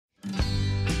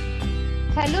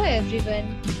Hello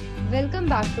everyone, welcome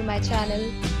back to my channel,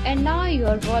 and now you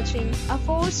are watching a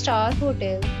 4-star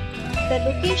hotel. The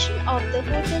location of the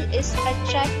hotel is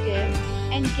attractive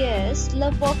and guests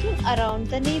love walking around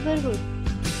the neighborhood.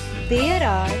 There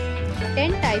are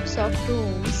 10 types of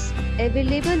rooms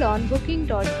available on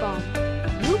booking.com.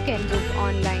 You can book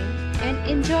online and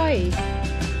enjoy it.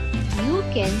 You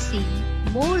can see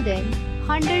more than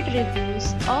 100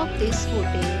 reviews of this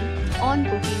hotel on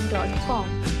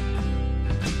booking.com.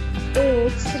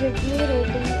 Its review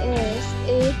rating is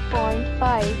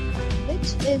 8.5,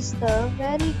 which is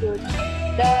very good.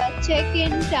 The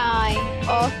check-in time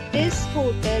of this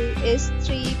hotel is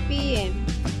 3 p.m.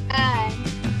 and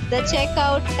the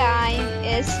checkout time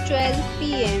is 12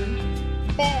 p.m.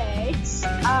 Pets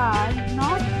are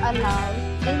not allowed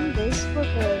in this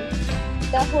hotel.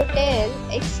 The hotel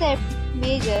accepts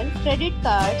major credit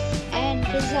cards and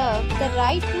reserves the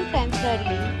right to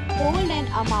temporarily hold an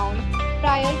amount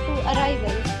prior to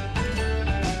arrival.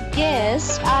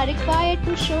 Guests are required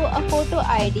to show a photo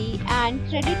ID and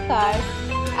credit card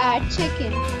at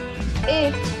check-in.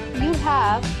 If you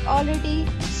have already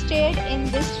stayed in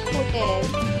this hotel,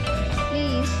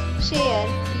 please share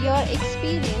your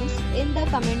experience in the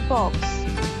comment box.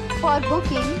 For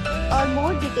booking or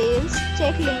more details,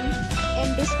 check link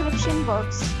in description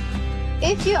box.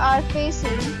 If you are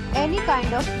facing any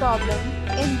kind of problem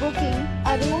in booking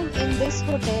a room in this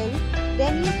hotel,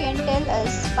 then you can tell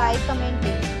us by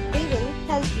commenting. We will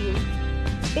help you.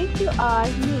 If you are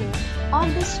new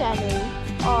on this channel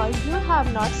or you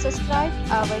have not subscribed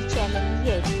our channel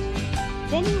yet,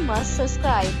 then you must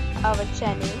subscribe our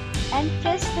channel and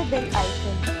press the bell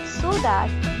icon so that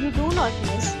you do not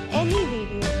miss any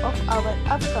video of our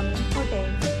upcoming hotel.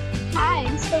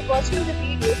 Thanks for watching the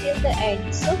video till the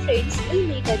end. So friends, we'll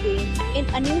meet again in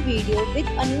a new video with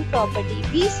a new property.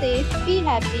 Be safe, be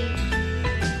happy.